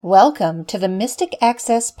Welcome to the Mystic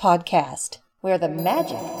Access Podcast, where the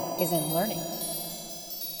magic is in learning.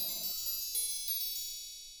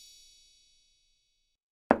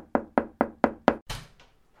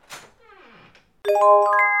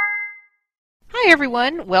 Hi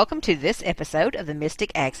everyone, welcome to this episode of the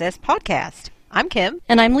Mystic Access Podcast. I'm Kim.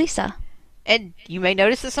 And I'm Lisa. And you may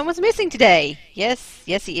notice that someone's missing today. Yes,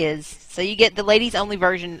 he is. So you get the ladies only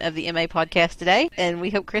version of the MA podcast today, and we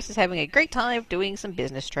hope Chris is having a great time doing some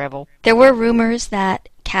business travel. There were rumors that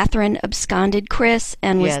Catherine absconded Chris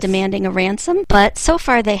and was demanding a ransom, but so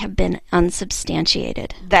far they have been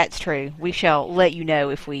unsubstantiated. That's true. We shall let you know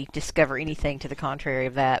if we discover anything to the contrary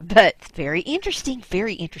of that. But very interesting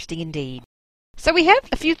indeed. So we have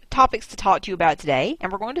a few topics to talk to you about today,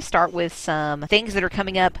 and we're going to start with some things that are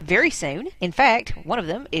coming up very soon. In fact, one of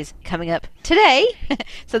them is coming up today.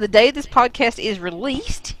 So the day this podcast is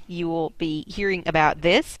released, you will be hearing about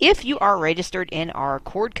this if you are registered in our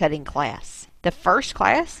cord cutting class. The first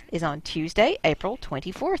class is on Tuesday, April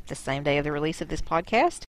 24th, the same day of the release of this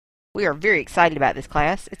podcast. We are very excited about this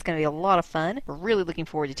class. It's going to be a lot of fun. We're really looking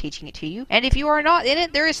forward to teaching it to you. And if you are not in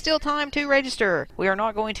it, there is still time to register. We are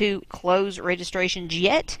not going to close registrations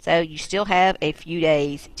yet, so you still have a few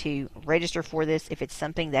days to register for this if it's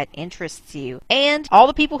something that interests you. And all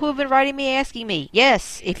the people who have been writing me asking me,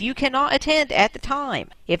 yes, if you cannot attend at the time,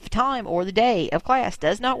 if the time or the day of class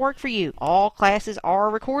does not work for you, all classes are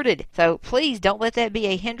recorded. So please don't let that be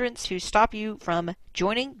a hindrance to stop you from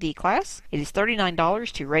joining the class. It is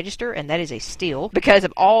 $39 to register, and that is a steal because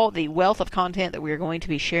of all the wealth of content that we are going to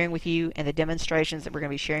be sharing with you and the demonstrations that we're going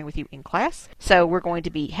to be sharing with you in class. So we're going to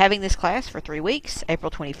be having this class for 3 weeks, April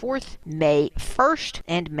 24th, May 1st,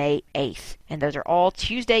 and May 8th. And those are all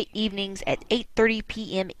Tuesday evenings at 8:30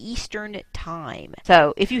 p.m. Eastern Time.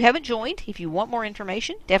 So if you haven't joined, if you want more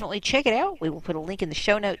information, definitely check it out. We will put a link in the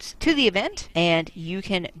show notes to the event, and you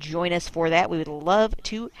can join us for that. We would love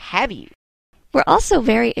to have you. We're also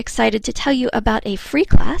very excited to tell you about a free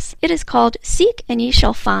class. It is called Seek and Ye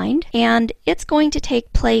Shall Find, and it's going to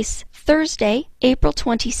take place Thursday, April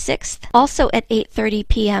 26th, also at 8:30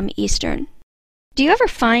 p.m. Eastern. Do you ever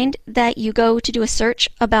find that you go to do a search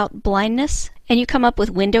about blindness and you come up with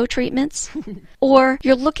window treatments? Or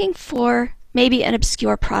you're looking for maybe an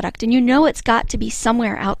obscure product and you know it's got to be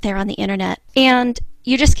somewhere out there on the internet and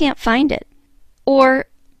you just can't find it? Or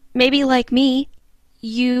maybe like me,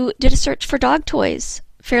 you did a search for dog toys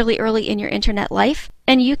fairly early in your internet life,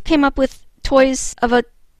 and you came up with toys of a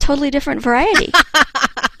totally different variety.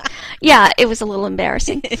 Yeah, it was a little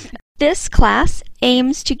embarrassing. This class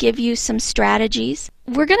aims to give you some strategies.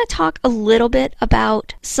 We're going to talk a little bit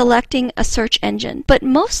about selecting a search engine, but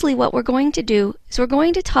mostly what we're going to do is we're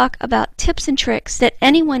going to talk about tips and tricks that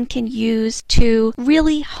anyone can use to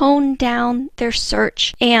really hone down their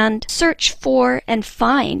search and search for and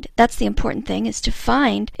find. That's the important thing, is to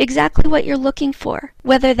find exactly what you're looking for,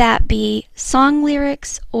 whether that be song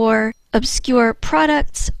lyrics or obscure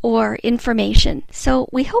products or information. So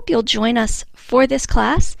we hope you'll join us for this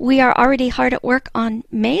class. We are already hard at work on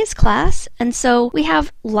May's class, and so we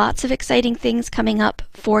have lots of exciting things coming up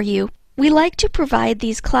for you. We like to provide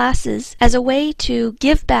these classes as a way to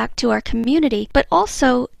give back to our community, but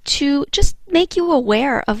also to just make you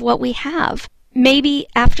aware of what we have. Maybe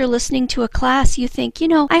after listening to a class you think,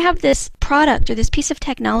 I have this product or this piece of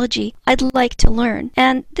technology I'd like to learn.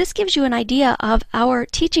 And this gives you an idea of our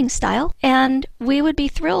teaching style. And we would be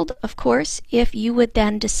thrilled, of course, if you would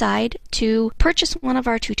then decide to purchase one of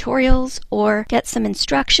our tutorials or get some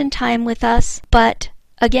instruction time with us. But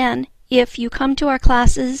again, if you come to our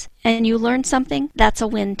classes and you learn something, that's a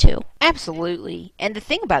win too. Absolutely. And the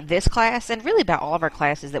thing about this class, and really about all of our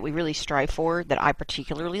classes that we really strive for, that I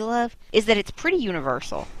particularly love, is that it's pretty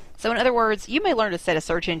universal. So in other words, you may learn to set a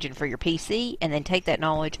search engine for your PC and then take that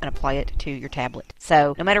knowledge and apply it to your tablet.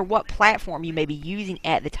 So no matter what platform you may be using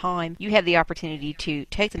at the time, you have the opportunity to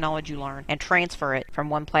take the knowledge you learn and transfer it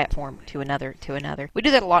from one platform to another to another. We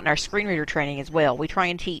do that a lot in our screen reader training as well. We try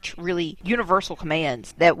and teach really universal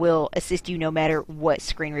commands that will assist you no matter what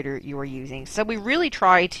screen reader you are using. So we really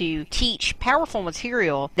try to teach powerful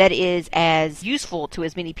material that is as useful to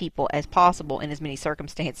as many people as possible in as many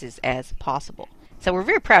circumstances as possible. So we're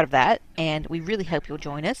very proud of that, and we really hope you'll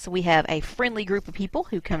join us. We have a friendly group of people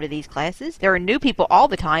who come to these classes. There are new people all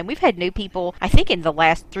the time. We've had new people, I think, in the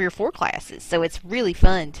last 3 or 4 classes. So it's really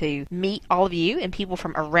fun to meet all of you and people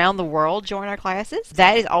from around the world join our classes.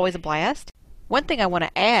 That is always a blast. One thing I want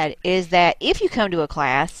to add is that if you come to a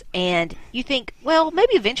class and you think, well,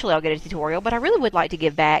 maybe eventually I'll get a tutorial, but I really would like to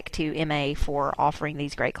give back to MA for offering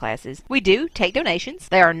these great classes. We do take donations.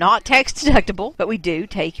 They are not tax deductible, but we do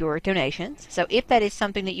take your donations. So if that is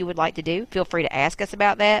something that you would like to do, feel free to ask us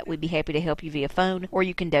about that. We'd be happy to help you via phone, or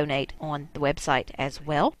you can donate on the website as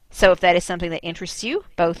well. So if that is something that interests you,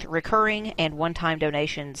 both recurring and one-time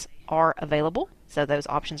donations are available. So those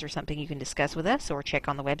options are something you can discuss with us or check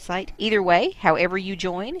on the website. Either way, however you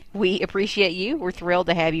join, we appreciate you. We're thrilled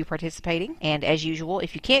to have you participating. And as usual,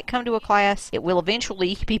 if you can't come to a class, it will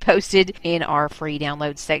eventually be posted in our free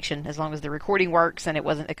download section as long as the recording works and it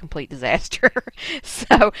wasn't a complete disaster.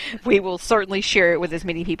 So we will certainly share it with as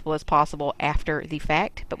many people as possible after the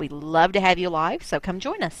fact. But we'd love to have you live, so come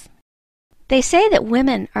join us. They say that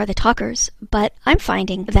women are the talkers, but I'm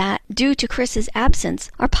finding that due to Chris's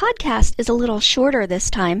absence, our podcast is a little shorter this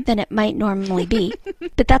time than it might normally be.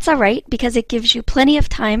 But that's all right, because it gives you plenty of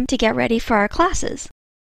time to get ready for our classes.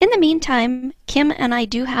 In the meantime, Kim and I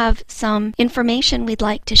do have some information we'd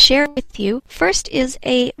like to share with you. First is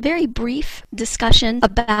a very brief discussion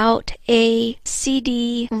about a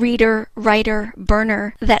CD reader, writer,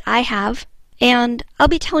 burner that I have. And I'll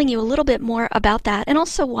be telling you a little bit more about that and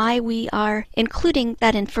also why we are including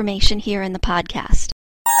that information here in the podcast.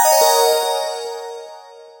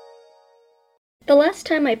 The last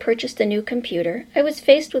time I purchased a new computer, I was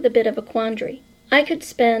faced with a bit of a quandary. I could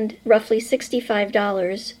spend roughly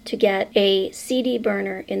 $65 to get a CD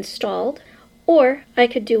burner installed, or I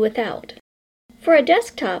could do without. For a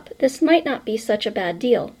desktop, this might not be such a bad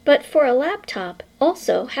deal, but for a laptop,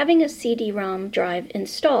 also having a CD-ROM drive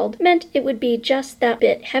installed meant it would be just that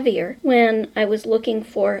bit heavier when I was looking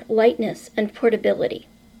for lightness and portability.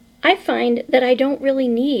 I find that I don't really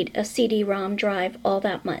need a CD-ROM drive all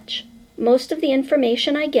that much. Most of the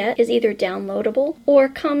information I get is either downloadable or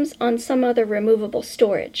comes on some other removable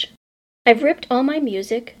storage. I've ripped all my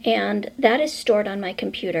music, and that is stored on my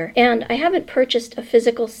computer, and I haven't purchased a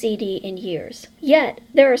physical CD in years. Yet,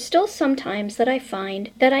 there are still some times that I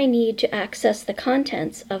find that I need to access the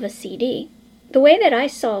contents of a CD. The way that I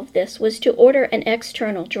solved this was to order an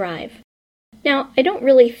external drive. Now, I don't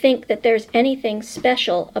really think that there's anything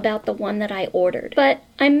special about the one that I ordered, but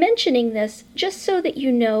I'm mentioning this just so that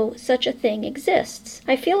you know such a thing exists.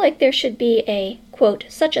 I feel like there should be a, quote,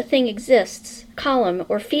 such a thing exists column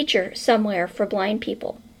or feature somewhere for blind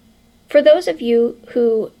people. For those of you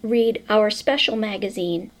who read our special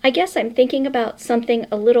magazine, I guess I'm thinking about something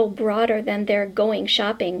a little broader than their going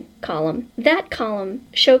shopping column. That column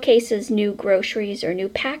showcases new groceries or new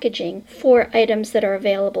packaging for items that are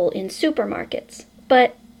available in supermarkets.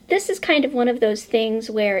 But this is kind of one of those things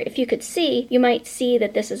where if you could see, you might see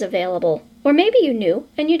that this is available. Or maybe you knew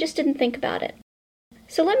and you just didn't think about it.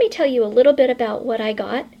 So let me tell you a little bit about what I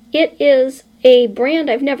got. It is a brand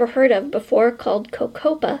I've never heard of before called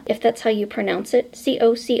Cocopa, if that's how you pronounce it,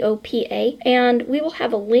 C-O-C-O-P-A, and we will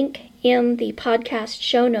have a link in the podcast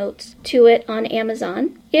show notes to it on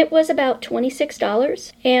Amazon. It was about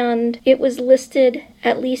 $26, and it was listed,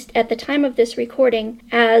 at least at the time of this recording,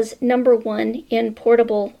 as number 1 in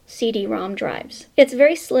portable CD-ROM drives. It's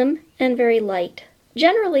very slim and very light.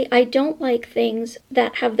 Generally, I don't like things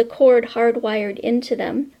that have the cord hardwired into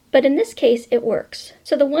them, but in this case, it works.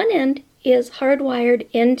 So the one end is hardwired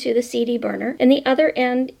into the CD burner, and the other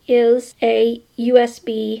end is a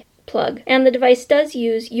USB plug. And the device does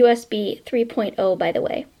use USB 3.0, by the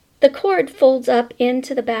way. The cord folds up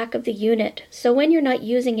into the back of the unit, so when you're not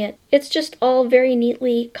using it, it's just all very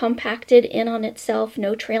neatly compacted in on itself,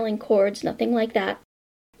 no trailing cords, nothing like that.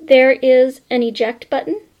 There is an eject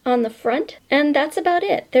button on the front, and that's about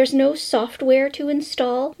it. There's no software to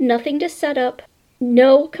install, nothing to set up,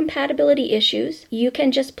 no compatibility issues. You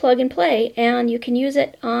can just plug and play, and you can use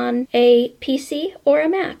it on a PC or a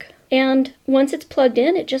Mac. And once it's plugged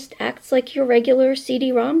in, it just acts like your regular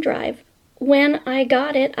CD-ROM drive. When I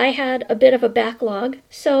got it, I had a bit of a backlog,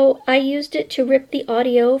 so I used it to rip the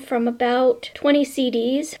audio from about 20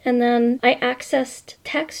 CDs, and then I accessed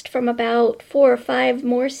text from about 4 or 5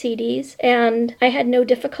 more CDs, and I had no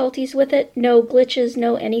difficulties with it, no glitches,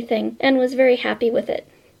 no anything, and was very happy with it.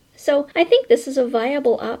 So I think this is a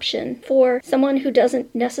viable option for someone who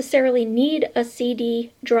doesn't necessarily need a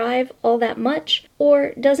CD drive all that much,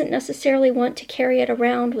 or doesn't necessarily want to carry it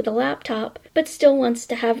around with a laptop, but still wants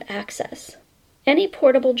to have access. Any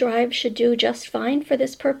portable drive should do just fine for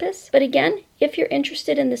this purpose, but again, if you're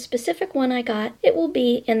interested in the specific one I got, it will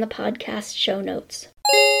be in the podcast show notes.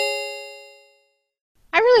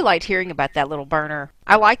 I really liked hearing about that little burner.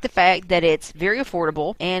 I like the fact that it's very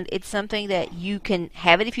affordable, and it's something that you can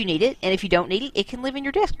have it if you need it, and if you don't need it, it can live in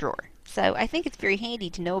your desk drawer. So I think it's very handy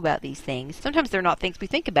to know about these things. Sometimes they're not things we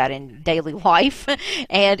think about in daily life,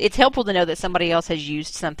 and it's helpful to know that somebody else has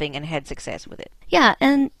used something and had success with it. Yeah,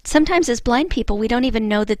 and sometimes as blind people, we don't even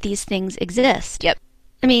know that these things exist. Yep.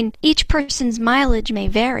 I mean, each person's mileage may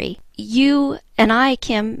vary. You and I,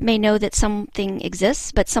 Kim, may know that something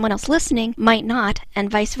exists, but someone else listening might not,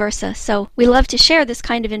 and vice versa. So we love to share this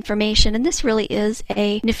kind of information, and this really is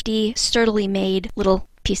a nifty, sturdily made little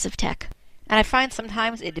piece of tech. And I find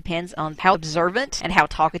sometimes it depends on how observant and how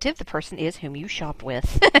talkative the person is whom you shop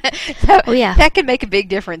with. So Oh, yeah. that can make a big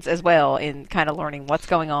difference as well in kind of learning what's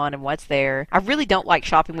going on and what's there. I really don't like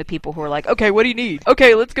shopping with people who are like, okay, what do you need?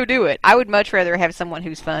 Okay, let's go do it. I would much rather have someone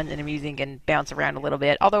who's fun and amusing and bounce around a little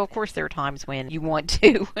bit. Although, of course, there are times when you want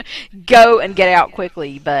to go and get out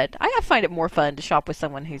quickly. But I find it more fun to shop with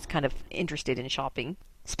someone who's kind of interested in shopping.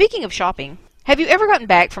 Speaking of shopping, have you ever gotten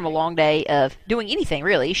back from a long day of doing anything,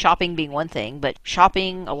 really, shopping being one thing, but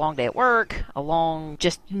shopping, a long day at work, a long,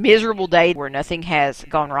 just miserable day where nothing has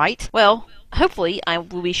gone right? Well, hopefully I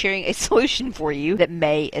will be sharing a solution for you that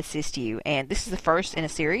may assist you, and this is the first in a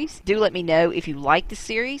series. Do let me know if you like this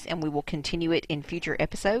series, and we will continue it in future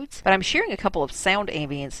episodes. But I'm sharing a couple of sound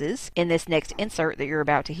ambiances in this next insert that you're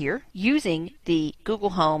about to hear, using the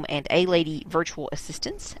Google Home and A-Lady virtual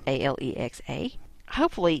assistants, Alexa.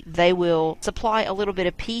 Hopefully, they will supply a little bit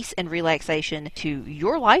of peace and relaxation to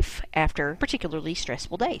your life after particularly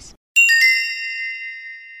stressful days.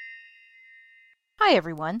 Hi,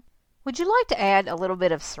 everyone. Would you like to add a little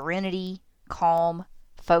bit of serenity, calm,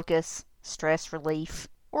 focus, stress relief,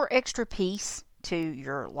 or extra peace to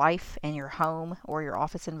your life and your home or your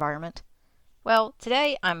office environment? Well,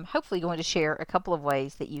 today I'm hopefully going to share a couple of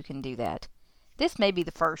ways that you can do that. This may be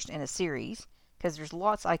the first in a series, because there's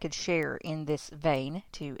lots I could share in this vein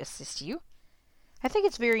to assist you. I think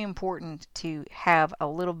it's very important to have a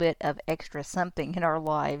little bit of extra something in our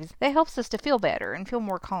lives that helps us to feel better and feel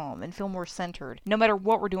more calm and feel more centered, no matter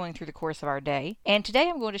what we're doing through the course of our day. And today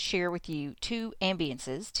I'm going to share with you two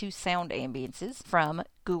sound ambiances from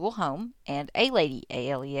Google Home and A-Lady,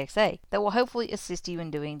 Alexa, that will hopefully assist you in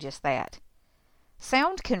doing just that.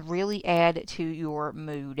 Sound can really add to your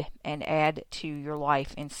mood and add to your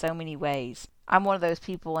life in so many ways. I'm one of those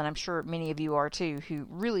people, and I'm sure many of you are too, who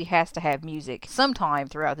really has to have music sometime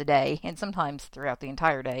throughout the day, and sometimes throughout the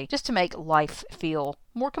entire day, just to make life feel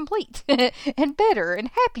more complete, and better,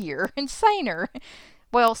 and happier, and saner.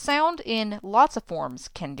 Well, sound in lots of forms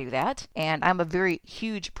can do that, and I'm a very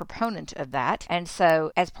huge proponent of that. And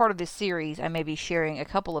so, as part of this series, I may be sharing a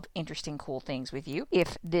couple of interesting, cool things with you,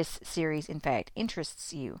 if this series, in fact,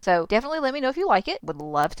 interests you. So, definitely let me know if you like it. Would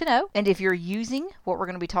love to know. And if you're using what we're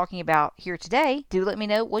going to be talking about here today, do let me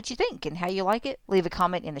know what you think and how you like it. Leave a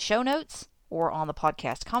comment in the show notes, or on the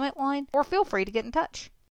podcast comment line, or feel free to get in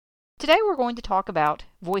touch. Today we're going to talk about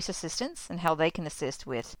voice assistants and how they can assist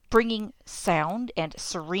with bringing sound and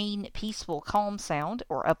serene, peaceful, calm sound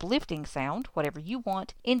or uplifting sound, whatever you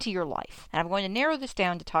want, into your life. And I'm going to narrow this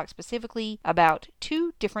down to talk specifically about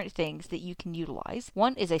two different things that you can utilize.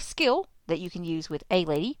 One is a skill that you can use with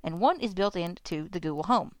A-Lady, and one is built into the Google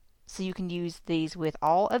Home. So you can use these with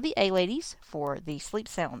all of the A-Ladies for the Sleep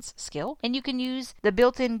Sounds skill. And you can use the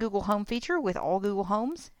built-in Google Home feature with all Google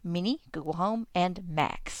Homes, Mini, Google Home, and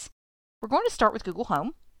Max. We're going to start with Google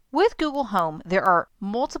Home. With Google Home, there are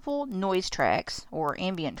multiple noise tracks, or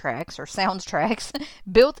ambient tracks, or sounds tracks,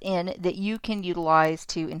 built in that you can utilize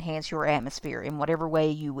to enhance your atmosphere in whatever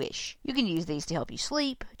way you wish. You can use these to help you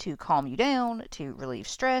sleep, to calm you down, to relieve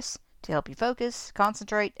stress, to help you focus,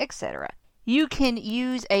 concentrate, etc. You can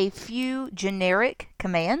use a few generic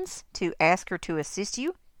commands to ask her to assist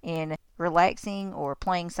you in relaxing or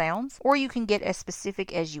playing sounds, or you can get as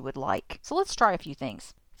specific as you would like. So let's try a few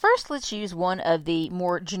things. First, let's use one of the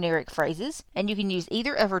more generic phrases, and you can use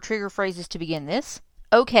either of her trigger phrases to begin this.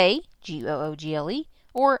 Okay, Google,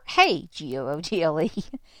 or hey, Google.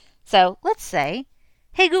 So let's say,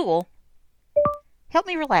 hey Google, help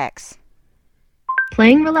me relax.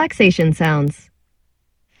 Playing relaxation sounds.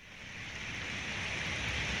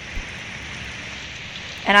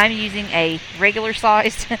 And I'm using a regular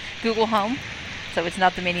sized Google Home, so it's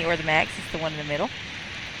not the Mini or the Max, it's the one in the middle.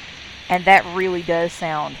 And that really does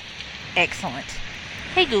sound excellent.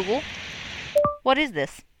 Hey Google, what is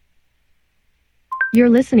this? You're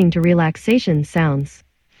listening to relaxation sounds.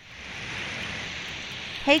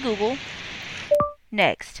 Hey Google,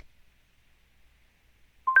 next.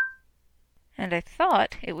 And I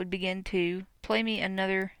thought it would begin to play me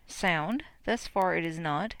another sound. Thus far it is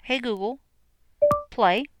not. Hey Google,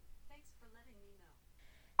 play.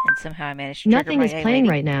 And somehow I managed to trigger Nothing my is playing A-Lady.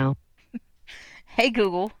 right now. Hey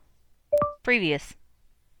Google. Previous.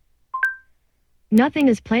 Nothing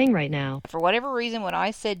is playing right now. For whatever reason, when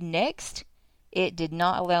I said next, it did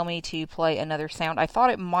not allow me to play another sound. I thought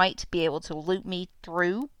it might be able to loop me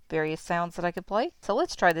through various sounds that I could play. So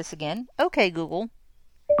let's try this again. Okay, Google.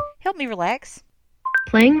 Help me relax.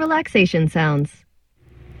 Playing relaxation sounds.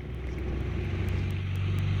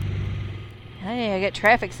 Hey, I got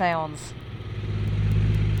traffic sounds.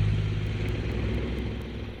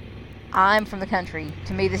 I'm from the country.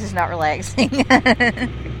 To me, this is not relaxing.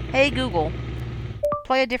 Hey, Google.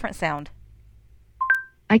 Play a different sound.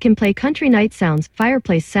 I can play country night sounds,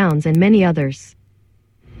 fireplace sounds, and many others.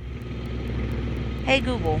 Hey,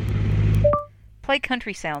 Google. Play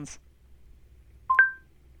country sounds.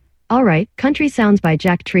 Alright, country sounds by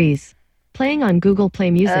Jack Trees. Playing on Google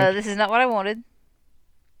Play Music. This is not what I wanted.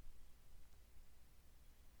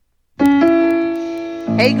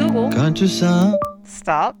 Hey, Google. Country sound.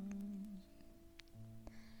 Stop.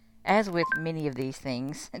 As with many of these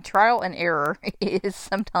things, trial and error is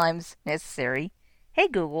sometimes necessary. Hey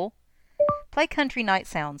Google, play country night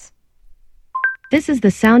sounds. This is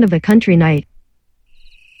the sound of a country night.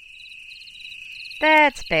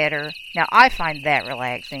 That's better. Now I find that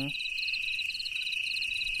relaxing.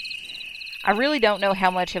 I really don't know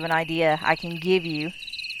how much of an idea I can give you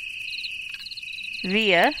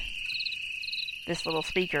via this little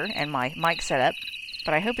speaker and my mic setup,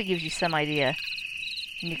 but I hope it gives you some idea.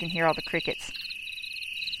 And you can hear all the crickets.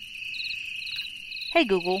 Hey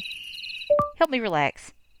Google, help me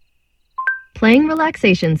relax. Playing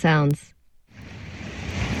relaxation sounds.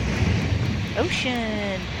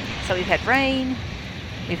 Ocean. So we've had rain,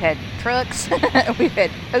 we've had trucks, we've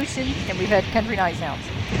had ocean, and we've had country night sounds.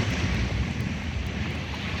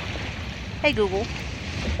 Hey Google,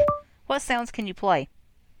 what sounds can you play?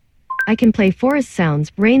 I can play forest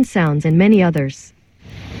sounds, rain sounds, and many others.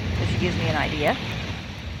 Which gives me an idea.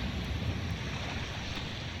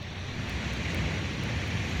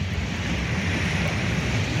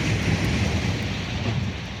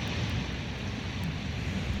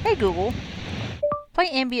 Hey Google, play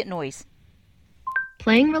ambient noise.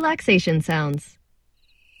 Playing relaxation sounds.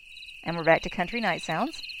 And we're back to country night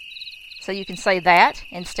sounds. So you can say that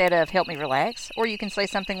instead of help me relax, or you can say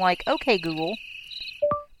something like, okay Google,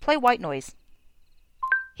 play white noise.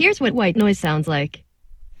 Here's what white noise sounds like.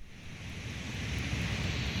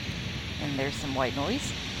 And there's some white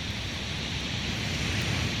noise.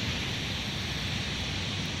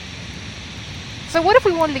 So what if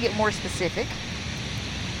we wanted to get more specific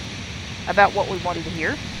about what we wanted to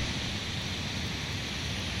hear?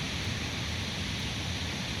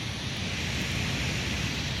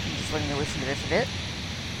 Just let me listen to this a bit.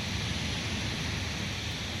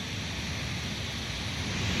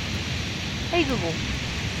 Hey Google,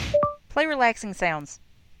 play relaxing sounds.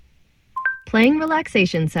 Playing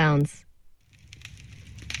relaxation sounds.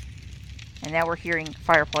 And now we're hearing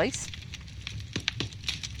fireplace.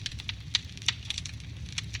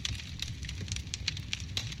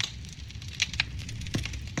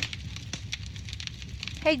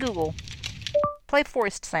 Hey Google, play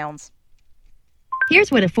forest sounds.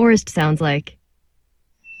 Here's what a forest sounds like.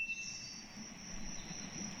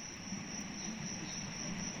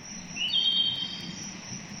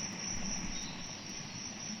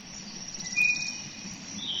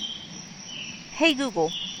 Hey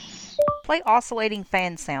Google, play oscillating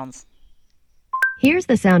fan sounds. Here's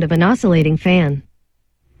the sound of an oscillating fan.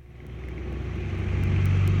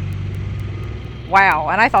 Wow,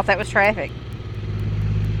 and I thought that was traffic.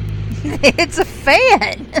 It's a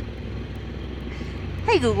fan!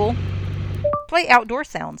 Hey Google, play outdoor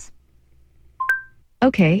sounds.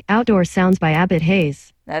 Okay, outdoor sounds by Abbott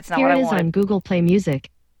Hayes. That's not Here what it I is wanted. on Google Play Music.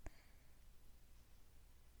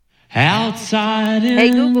 Outside in Hey,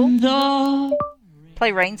 Google. the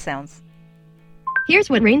Play rain sounds. Here's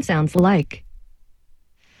what rain sounds like.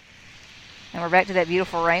 And we're back to that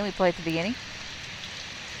beautiful rain we played at the beginning.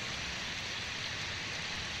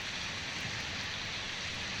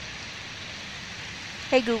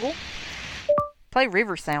 Hey Google, play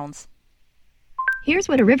river sounds. Here's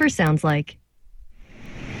what a river sounds like.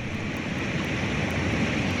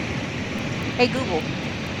 Hey Google,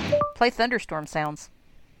 play thunderstorm sounds.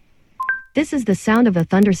 This is the sound of a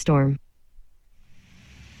thunderstorm.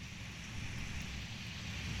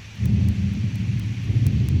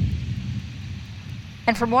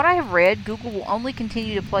 And from what I have read, Google will only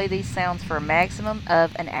continue to play these sounds for a maximum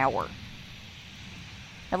of an hour.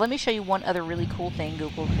 Now let me show you one other really cool thing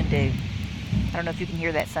Google can do. I don't know if you can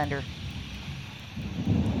hear that thunder.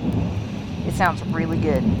 It sounds really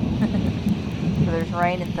good. So there's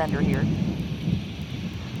rain and thunder here.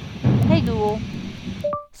 Hey Google,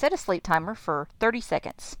 set a sleep timer for 30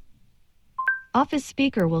 seconds. Office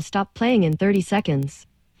speaker will stop playing in 30 seconds.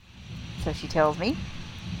 So she tells me.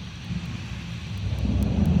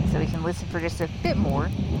 So we can listen for just a bit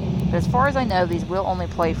more. But as far as I know, these will only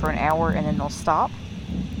play for an hour and then they'll stop.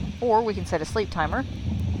 Or we can set a sleep timer,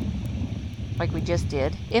 like we just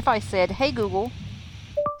did. If I said, hey Google,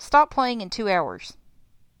 stop playing in 2 hours.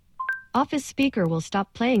 Office speaker will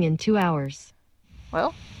stop playing in 2 hours.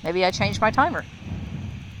 Well, maybe I changed my timer.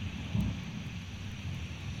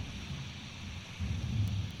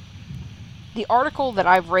 The article that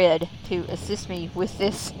I've read to assist me with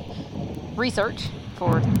this research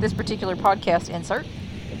for this particular podcast insert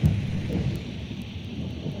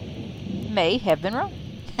may have been wrong.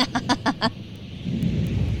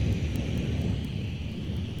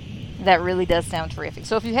 That really does sound terrific.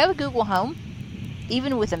 So if you have a Google Home,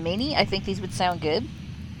 even with a Mini, I think these would sound good.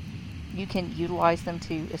 You can utilize them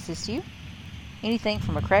to assist you. Anything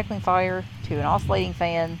from a crackling fire to an oscillating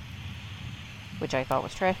fan, which I thought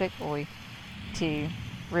was traffic, to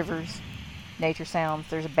rivers, nature sounds.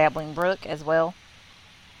 There's a babbling brook as well.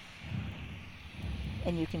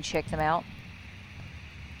 And you can check them out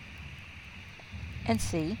and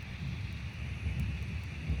see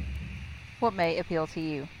what may appeal to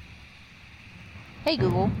you. Hey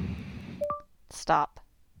Google, stop.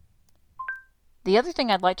 The other thing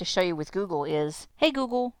I'd like to show you with Google is, hey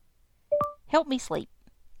Google, help me sleep.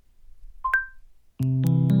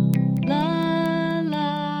 La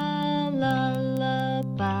la la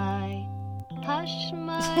lullaby. Hush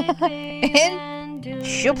my baby And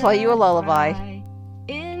she'll play you a lullaby.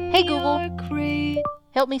 Hey Google,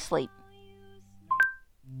 help me sleep.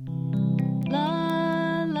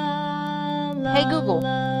 Hey Google,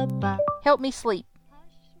 help me sleep.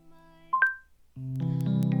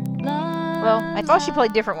 Well, I thought she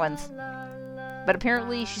played different ones, but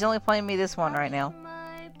apparently she's only playing me this one right now.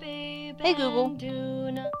 Hey Google,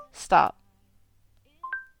 stop.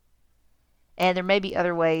 And there may be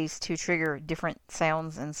other ways to trigger different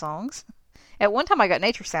sounds and songs. At one time I got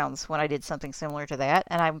nature sounds when I did something similar to that,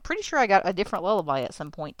 and I'm pretty sure I got a different lullaby at some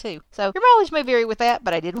point too. So your mileage may vary with that,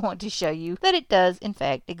 but I did want to show you that it does in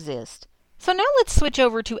fact exist. So now let's switch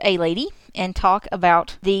over to A-Lady and talk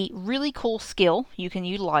about the really cool skill you can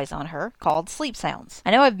utilize on her called sleep sounds. I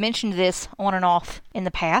know I've mentioned this on and off in the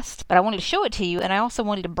past, but I wanted to show it to you, and I also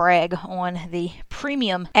wanted to brag on the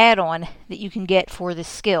premium add-on that you can get for this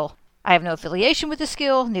skill. I have no affiliation with this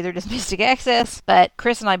skill, neither does Mystic Access, but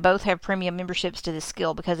Chris and I both have premium memberships to this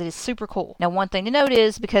skill because it is super cool. Now, one thing to note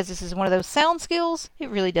is, because this is one of those sound skills, it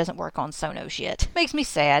really doesn't work on Sonos yet. Makes me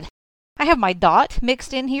sad. I have my dot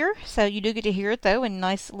mixed in here, so you do get to hear it though in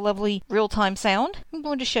nice, lovely, real-time sound. I'm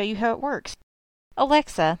going to show you how it works.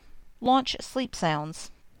 Alexa, launch sleep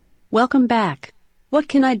sounds. Welcome back. What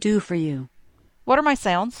can I do for you? What are my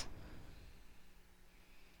sounds?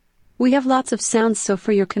 We have lots of sounds, so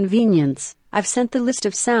for your convenience, I've sent the list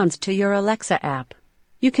of sounds to your Alexa app.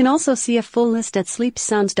 You can also see a full list at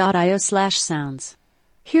sleepsounds.io/sounds.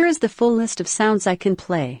 Here is the full list of sounds I can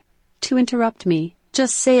play. To interrupt me,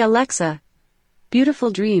 just say Alexa,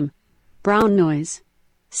 beautiful dream, brown noise,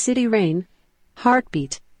 city rain,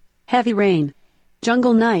 heartbeat, heavy rain,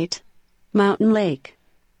 jungle night, mountain lake,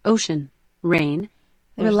 ocean, rain,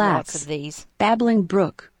 There's relax, lots of these. babbling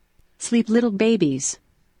brook, sleep little babies,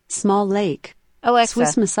 small lake, Alexa,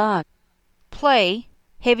 Swiss massage. play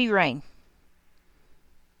heavy rain.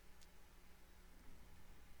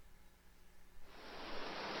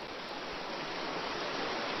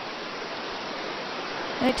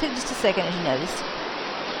 And it took just a second, as you noticed,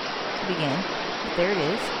 to begin. But there it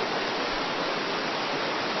is.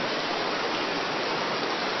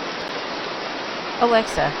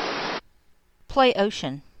 Alexa, play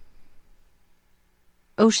Ocean.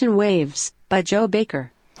 Ocean Waves by Joe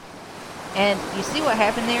Baker. And you see what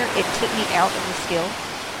happened there? It took me out of the skill.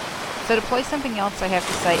 So to play something else, I have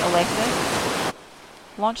to say, Alexa,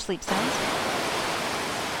 launch sleep sounds.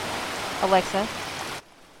 Alexa,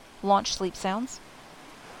 launch sleep sounds.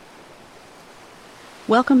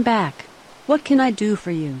 Welcome back. What can I do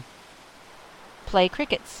for you? Play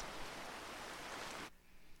crickets.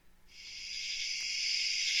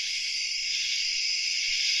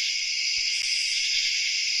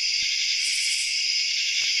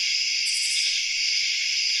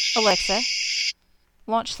 Alexa,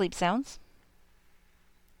 launch sleep sounds.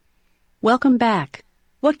 Welcome back.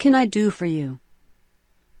 What can I do for you?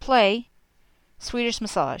 Play Swedish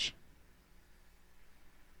Massage.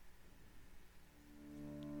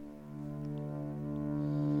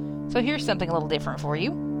 So here's something a little different for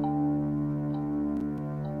you.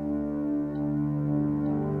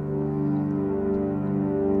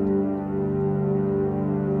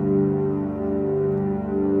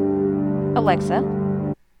 Alexa,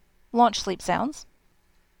 launch Sleep Sounds.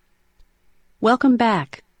 Welcome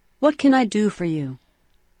back. What can I do for you?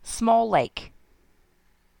 Small lake.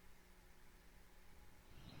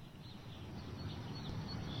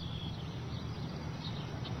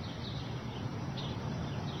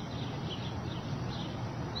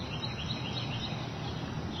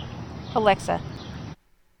 Alexa,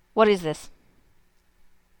 what is this?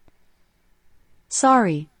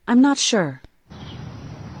 Sorry, I'm not sure.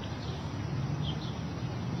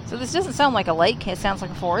 So this doesn't sound like a lake, it sounds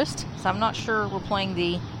like a forest. So I'm not sure we're playing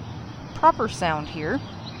the proper sound here.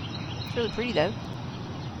 It's really pretty though.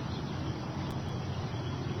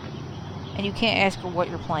 And you can't ask her what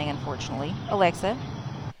you're playing, unfortunately. Alexa,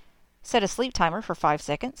 set a sleep timer for 5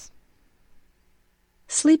 seconds.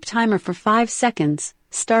 Sleep timer for 5 seconds,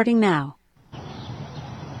 starting now.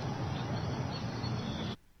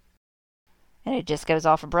 And it just goes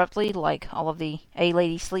off abruptly like all of the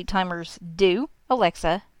A-Lady sleep timers do.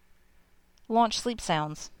 Alexa, launch Sleep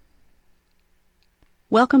Sounds.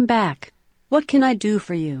 Welcome back. What can I do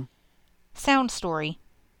for you? Sound story.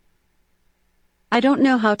 I don't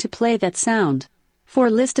know how to play that sound. For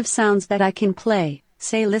a list of sounds that I can play,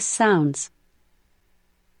 say list sounds.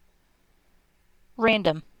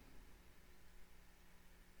 Random.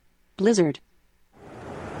 Blizzard.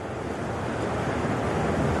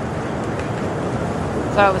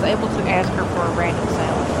 So I was able to ask her for a random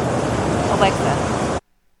sound. Alexa,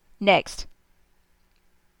 next.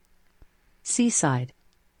 Seaside.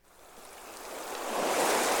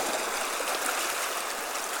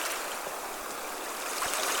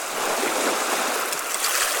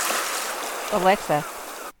 Alexa,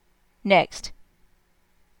 next.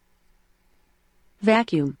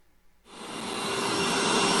 Vacuum.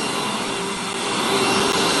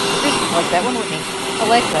 Chris would like that one, wouldn't he?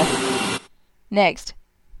 Alexa, next.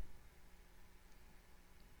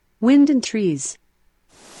 Wind and trees.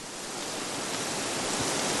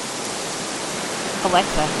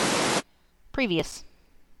 Alexa, previous.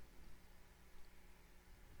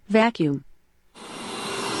 Vacuum.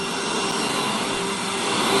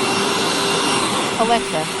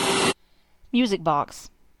 Alexa, music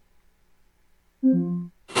box. I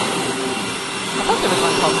thought there was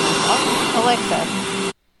one called music box. Alexa,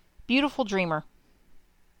 Beautiful Dreamer.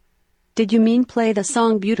 Did you mean play the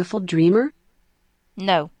song Beautiful Dreamer?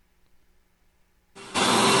 No.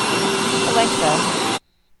 Alexa,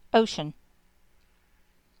 ocean.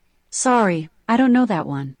 Sorry, I don't know that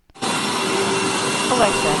one.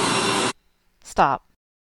 Alexa, stop.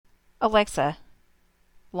 Alexa,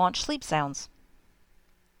 launch Sleep Sounds.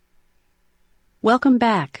 Welcome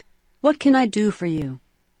back. What can I do for you?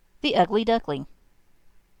 The Ugly Duckling.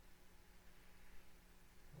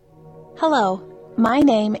 Hello, my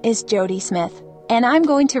name is Jody Smith, and I'm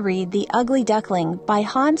going to read The Ugly Duckling by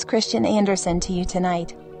Hans Christian Andersen to you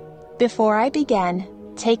tonight. Before I begin,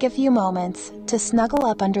 take a few moments to snuggle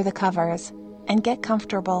up under the covers and get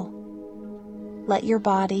comfortable. Let your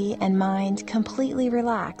body and mind completely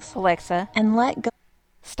relax Alexa, and let go.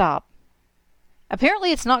 stop.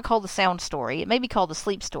 Apparently it's not called the sound story. It may be called the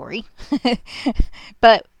sleep story.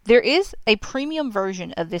 But there is a premium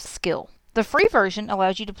version of this skill. The free version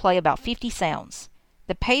allows you to play about 50 sounds.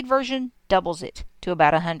 The paid version doubles it to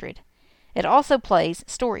about 100. It also plays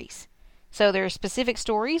stories. So there are specific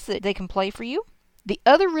stories that they can play for you. The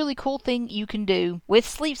other really cool thing you can do with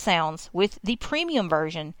sleep sounds with the premium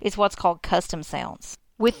version is what's called custom sounds.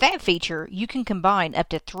 With that feature, you can combine up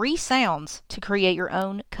to 3 sounds to create your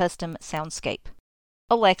own custom soundscape.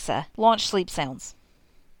 Alexa, launch Sleep Sounds.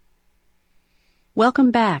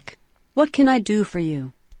 Welcome back. What can I do for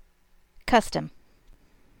you? Custom.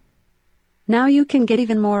 Now you can get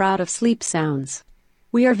even more out of Sleep Sounds.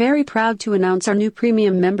 We are very proud to announce our new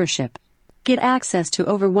premium membership. Get access to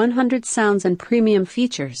over 100 sounds and premium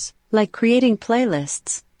features, like creating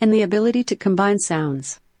playlists and the ability to combine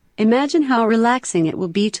sounds. Imagine how relaxing it will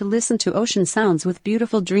be to listen to ocean sounds with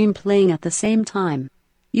Beautiful Dream playing at the same time.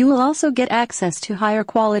 You will also get access to higher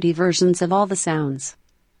quality versions of all the sounds.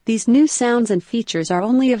 These new sounds and features are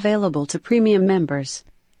only available to premium members.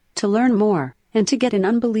 To learn more, and to get an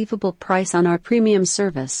unbelievable price on our premium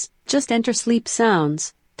service, just enter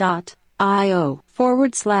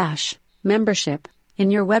sleepsounds.io/membership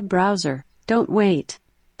in your web browser. Don't wait.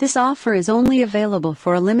 This offer is only available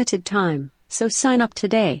for a limited time, so sign up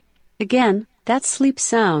today. Again, that's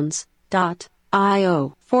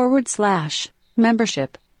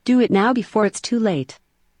sleepsounds.io/membership. Do it now before it's too late.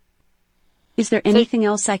 Is there anything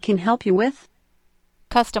else I can help you with?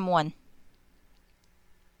 Custom 1.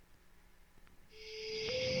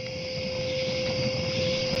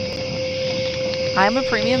 I'm a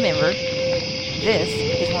premium member. this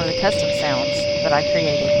is one of the custom sounds that I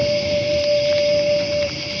created.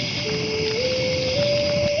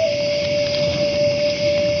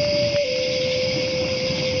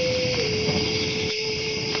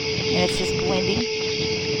 And it's just blending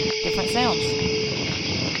different sounds.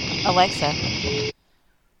 Alexa,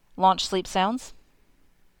 launch sleep sounds.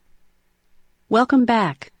 Welcome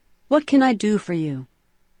back. What can I do for you?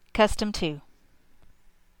 Custom 2.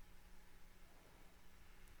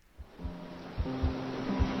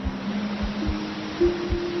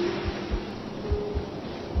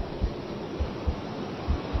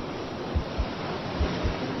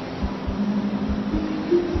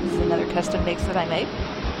 This is another custom mix that I made.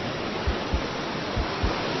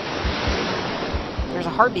 There's a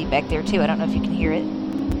heartbeat back there too. I don't know if you can hear it.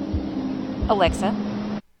 Alexa,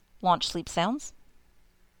 launch sleep sounds.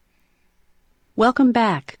 Welcome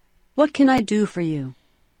back. What can I do for you?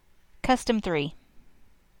 Custom 3.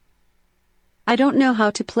 I don't know how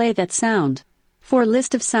to play that sound. For a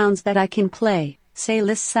list of sounds that I can play, say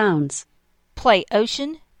list sounds. Play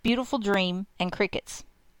ocean, beautiful dream, and crickets.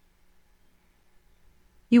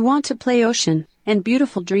 You want to play ocean, and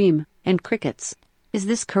beautiful dream, and crickets. Is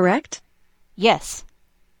this correct? Yes.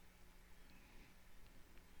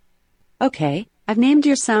 Okay, I've named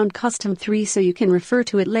your sound Custom 3 so you can refer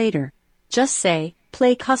to it later. Just say,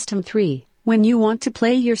 play Custom 3, when you want to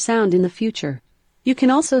play your sound in the future. You can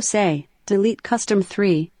also say, delete Custom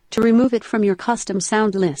 3, to remove it from your custom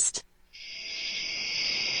sound list.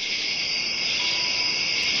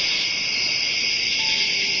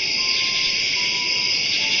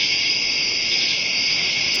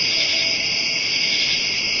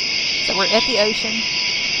 So we're at the ocean.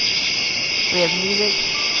 We have music.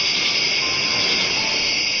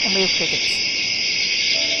 And we have crickets.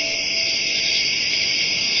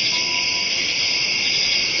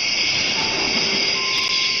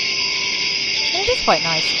 And it is quite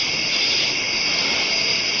nice.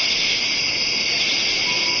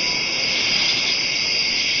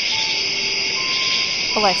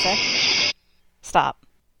 Alexa, stop.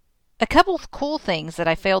 A couple of cool things that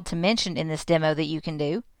I failed to mention in this demo that you can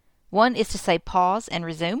do. One is to say pause and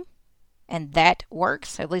resume, and that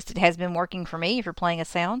works. At least it has been working for me if you're playing a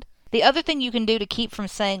sound. The other thing you can do to keep from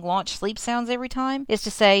saying launch sleep sounds every time is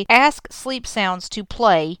to say ask sleep sounds to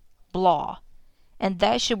play blah. And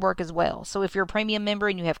that should work as well. So if you're a premium member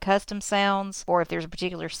and you have custom sounds, or if there's a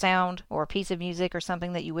particular sound or a piece of music or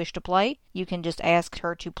something that you wish to play, you can just ask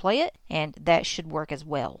her to play it, and that should work as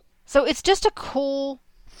well. So it's just a cool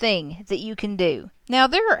thing that you can do. Now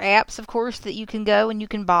there are apps, of course, that you can go and you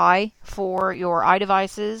can buy for your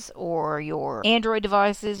iDevices or your Android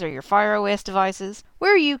devices or your Fire OS devices,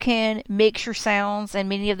 where you can mix your sounds, and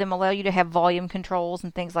many of them allow you to have volume controls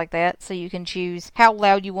and things like that, so you can choose how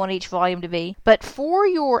loud you want each volume to be. But for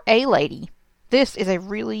your A-Lady, this is a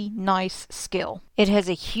really nice skill. It has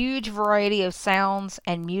a huge variety of sounds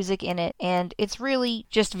and music in it, and it's really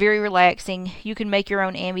just very relaxing. You can make your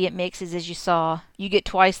own ambient mixes, as you saw. You get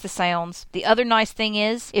twice the sounds. The other nice thing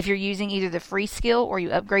is, if you're using either the free skill or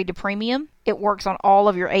you upgrade to premium, it works on all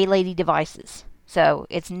of your A-Lady devices. So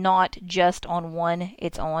it's not just on one,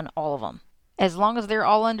 it's on all of them. As long as they're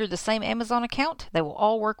all under the same Amazon account, they will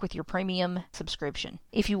all work with your premium subscription.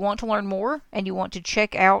 If you want to learn more and you want to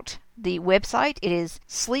check out the website, it is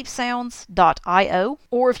sleepsounds.io.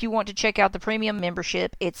 Or if you want to check out the premium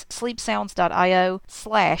membership, it's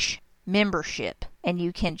sleepsounds.io/membership. And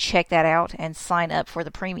you can check that out and sign up for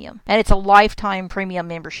the premium. And it's a lifetime premium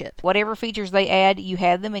membership. Whatever features they add, you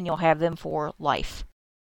have them, and you'll have them for life.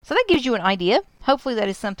 So that gives you an idea. Hopefully that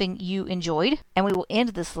is something you enjoyed. And we will end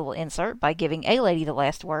this little insert by giving A-Lady the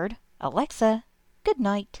last word. Alexa, good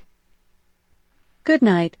night. Good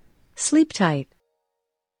night. Sleep tight.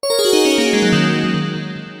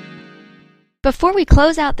 Before we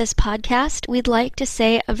close out this podcast, we'd like to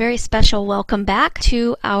say a very special welcome back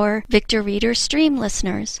to our Victor Reader stream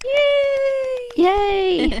listeners.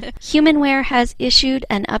 Yay! Humanware has issued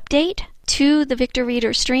an update to the Victor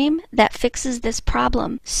Reader stream that fixes this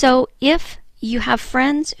problem. So if you have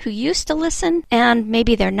friends who used to listen and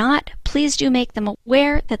maybe they're not, please do make them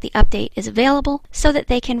aware that the update is available so that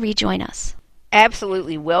they can rejoin us.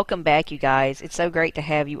 Absolutely. Welcome back, you guys. It's so great to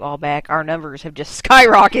have you all back. Our numbers have just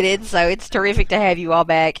skyrocketed, so it's terrific to have you all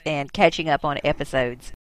back and catching up on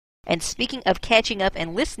episodes. And speaking of catching up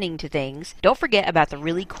and listening to things, don't forget about the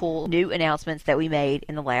really cool new announcements that we made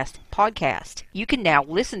in the last podcast. You can now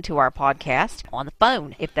listen to our podcast on the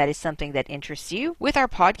phone if that is something that interests you. With our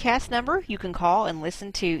podcast number, you can call and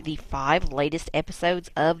listen to the 5 latest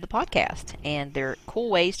episodes of the podcast. And there are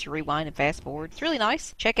cool ways to rewind and fast forward. It's really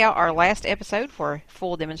nice. Check out our last episode for a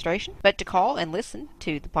full demonstration. But to call and listen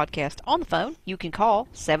to the podcast on the phone, you can call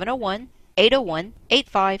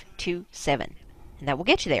 701-801-8527. And that will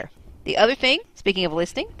get you there. The other thing, speaking of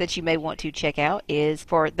listening, that you may want to check out is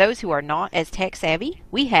for those who are not as tech savvy,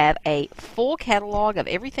 we have a full catalog of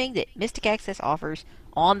everything that Mystic Access offers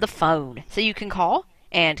on the phone. So you can call,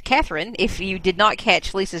 and Catherine, if you did not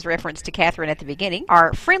catch Lisa's reference to Catherine at the beginning,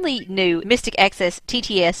 our friendly new Mystic Access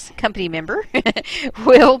TTS company member,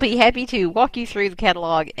 will be happy to walk you through the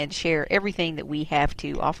catalog and share everything that we have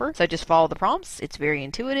to offer. So just follow the prompts. It's very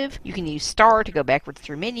intuitive. You can use star to go backwards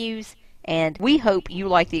through menus. And we hope you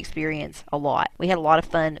like the experience a lot. We had a lot of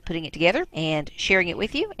fun putting it together and sharing it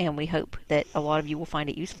with you, and we hope that a lot of you will find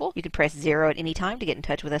it useful. You can press 0 at any time to get in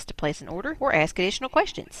touch with us to place an order or ask additional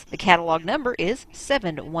questions. The catalog number is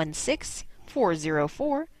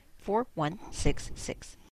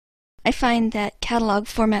 716-404-4166. I find that catalog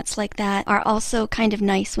formats like that are also kind of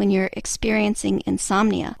nice when you're experiencing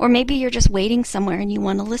insomnia. Or maybe you're just waiting somewhere and you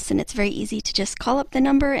want to listen. It's very easy to just call up the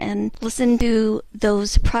number and listen to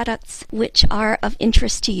those products which are of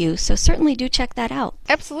interest to you. So certainly do check that out.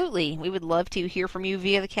 Absolutely. We would love to hear from you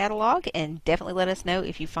via the catalog, and definitely let us know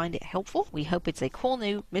if you find it helpful. We hope it's a cool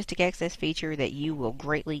new Mystic Access feature that you will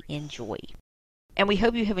greatly enjoy. And we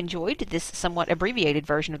hope you have enjoyed this somewhat abbreviated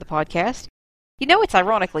version of the podcast. You know, it's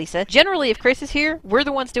ironic, Lisa. Generally, if Chris is here, we're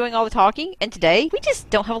the ones doing all the talking, and today, we just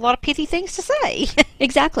don't have a lot of pithy things to say.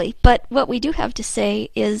 Exactly. But what we do have to say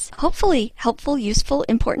is hopefully helpful, useful,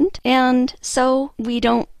 important, and so we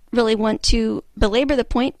don't really want to belabor the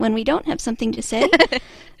point when we don't have something to say.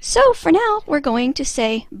 So for now, we're going to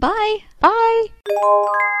say bye. Bye!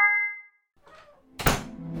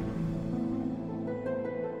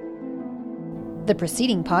 The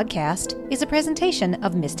preceding podcast is a presentation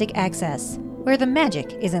of Mystic Access, where the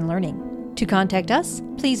magic is in learning. To contact us,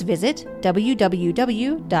 please visit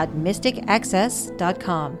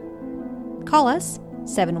www.mysticaccess.com. Call us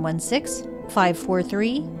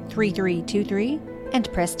 716-543-3323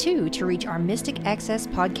 and press 2 to reach our Mystic Access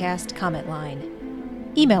podcast comment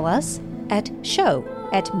line. Email us at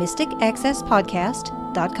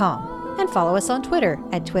show@mysticaccesspodcast.com and follow us on Twitter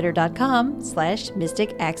at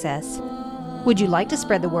twitter.com/mysticaccess. Would you like to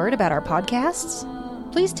spread the word about our podcasts?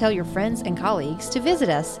 Please tell your friends and colleagues to visit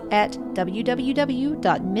us at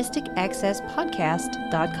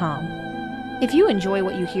www.mysticaccesspodcast.com. If you enjoy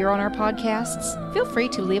what you hear on our podcasts, feel free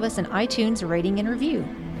to leave us an iTunes rating and review.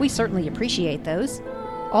 We certainly appreciate those.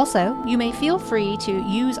 Also, you may feel free to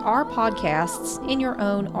use our podcasts in your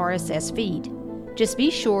own RSS feed. Just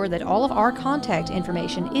be sure that all of our contact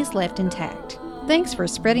information is left intact. Thanks for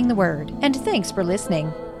spreading the word, and thanks for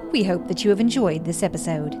listening. We hope that you have enjoyed this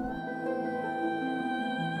episode.